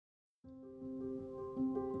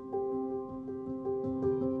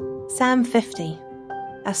Psalm 50,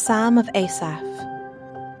 a psalm of Asaph.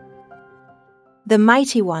 The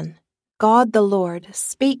Mighty One, God the Lord,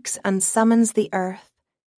 speaks and summons the earth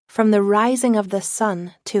from the rising of the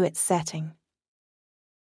sun to its setting.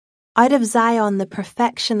 Out of Zion, the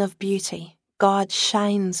perfection of beauty, God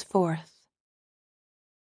shines forth.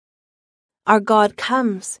 Our God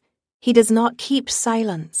comes, he does not keep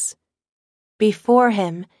silence. Before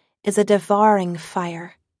him is a devouring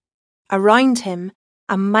fire. Around him,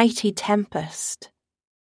 a mighty tempest.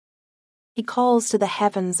 He calls to the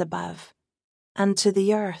heavens above and to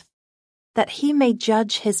the earth, that he may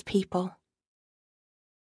judge his people.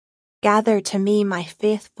 Gather to me my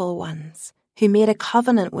faithful ones, who made a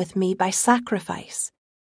covenant with me by sacrifice.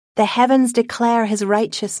 The heavens declare his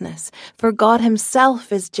righteousness, for God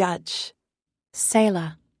himself is judge.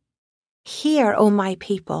 Selah. Hear, O my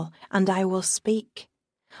people, and I will speak.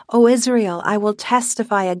 O Israel, I will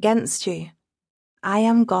testify against you. I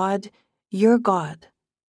am God, your God.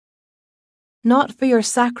 Not for your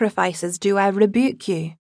sacrifices do I rebuke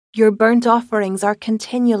you. Your burnt offerings are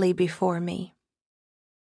continually before me.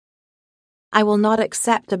 I will not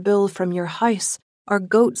accept a bull from your house or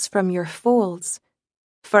goats from your folds.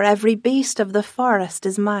 For every beast of the forest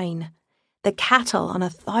is mine, the cattle on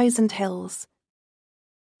 1,000 hills.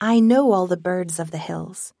 I know all the birds of the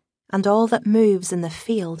hills, and all that moves in the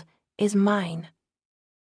field is mine.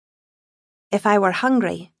 If I were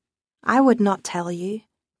hungry, I would not tell you,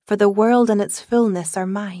 for the world and its fullness are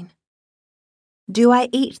mine. Do I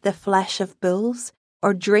eat the flesh of bulls,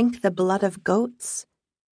 or drink the blood of goats?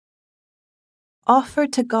 Offer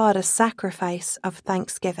to God a sacrifice of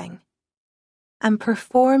thanksgiving, and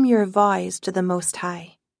perform your vows to the Most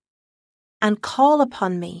High. And call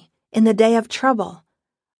upon me in the day of trouble.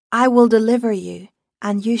 I will deliver you,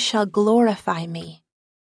 and you shall glorify me.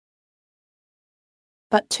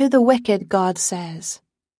 But to the wicked God says,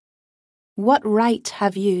 what right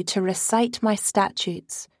have you to recite my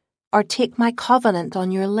statutes, or take my covenant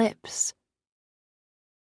on your lips?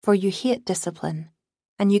 For you hate discipline,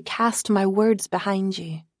 and you cast my words behind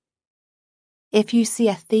you. If you see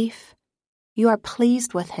a thief, you are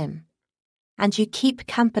pleased with him, and you keep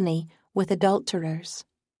company with adulterers.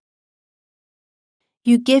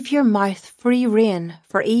 You give your mouth free rein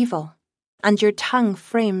for evil, and your tongue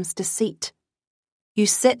frames deceit. You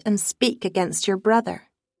sit and speak against your brother.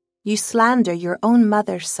 You slander your own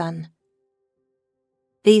mother's son.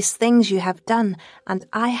 These things you have done, and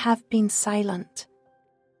I have been silent.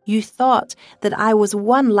 You thought that I was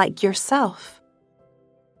one like yourself.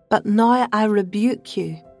 But now I rebuke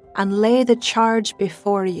you and lay the charge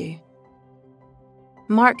before you.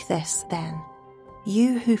 Mark this, then,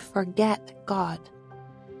 you who forget God,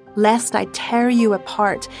 lest I tear you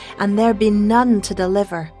apart and there be none to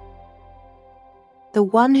deliver. The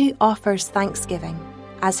one who offers thanksgiving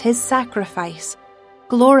as his sacrifice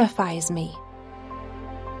glorifies me.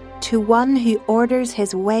 To one who orders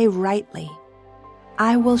his way rightly,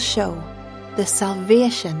 I will show the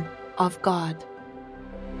salvation of God.